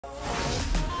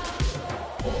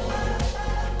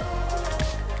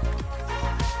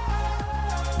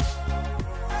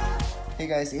Hey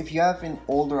guys, if you have an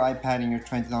older iPad and you're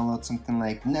trying to download something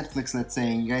like Netflix, let's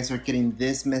say, and you guys are getting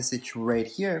this message right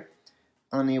here,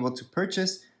 unable to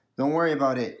purchase, don't worry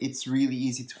about it. It's really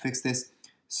easy to fix this.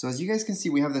 So as you guys can see,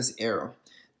 we have this arrow.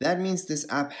 That means this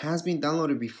app has been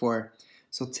downloaded before.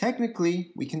 So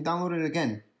technically, we can download it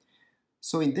again.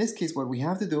 So in this case, what we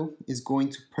have to do is go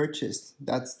into purchased.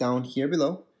 That's down here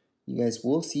below. You guys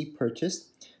will see purchased.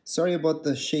 Sorry about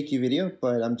the shaky video,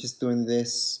 but I'm just doing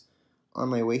this on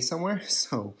my way somewhere,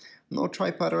 so no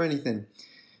tripod or anything.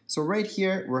 So right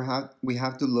here we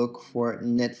have to look for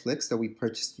Netflix that we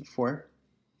purchased before.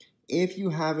 If you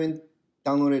haven't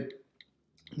downloaded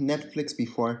Netflix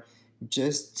before,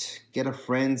 just get a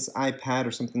friend's iPad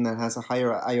or something that has a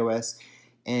higher iOS,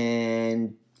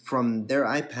 and from their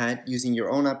iPad, using your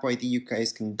own Apple ID, you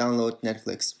guys can download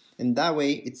Netflix, and that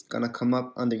way it's gonna come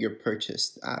up under your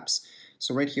purchased apps.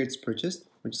 So right here it's purchased.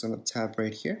 We're just gonna tap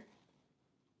right here.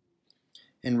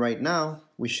 And right now,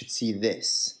 we should see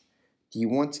this. Do you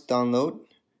want to download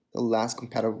the last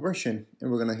compatible version?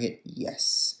 And we're gonna hit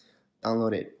yes,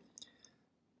 download it.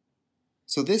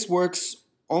 So this works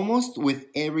almost with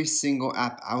every single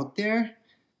app out there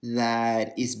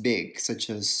that is big, such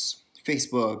as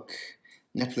Facebook,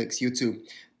 Netflix, YouTube.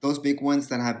 Those big ones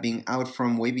that have been out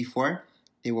from way before,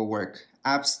 they will work.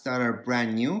 Apps that are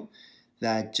brand new,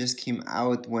 that just came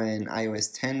out when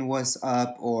iOS 10 was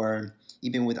up, or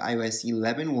even with iOS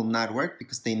 11 will not work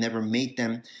because they never made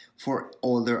them for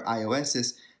older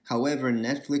iOSs. However,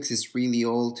 Netflix is really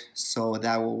old, so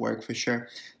that will work for sure.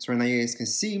 So right now you guys can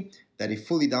see that it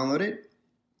fully downloaded.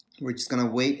 We're just gonna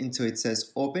wait until it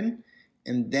says open,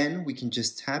 and then we can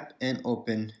just tap and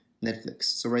open Netflix.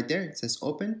 So right there it says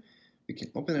open. We can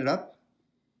open it up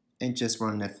and just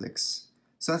run Netflix.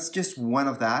 So that's just one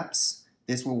of the apps.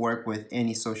 This will work with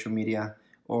any social media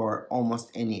or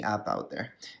almost any app out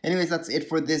there. Anyways, that's it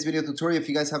for this video tutorial. If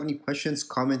you guys have any questions,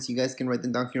 comments, you guys can write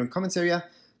them down here in the comments area.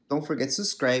 Don't forget to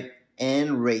subscribe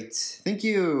and rate. Thank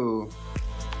you.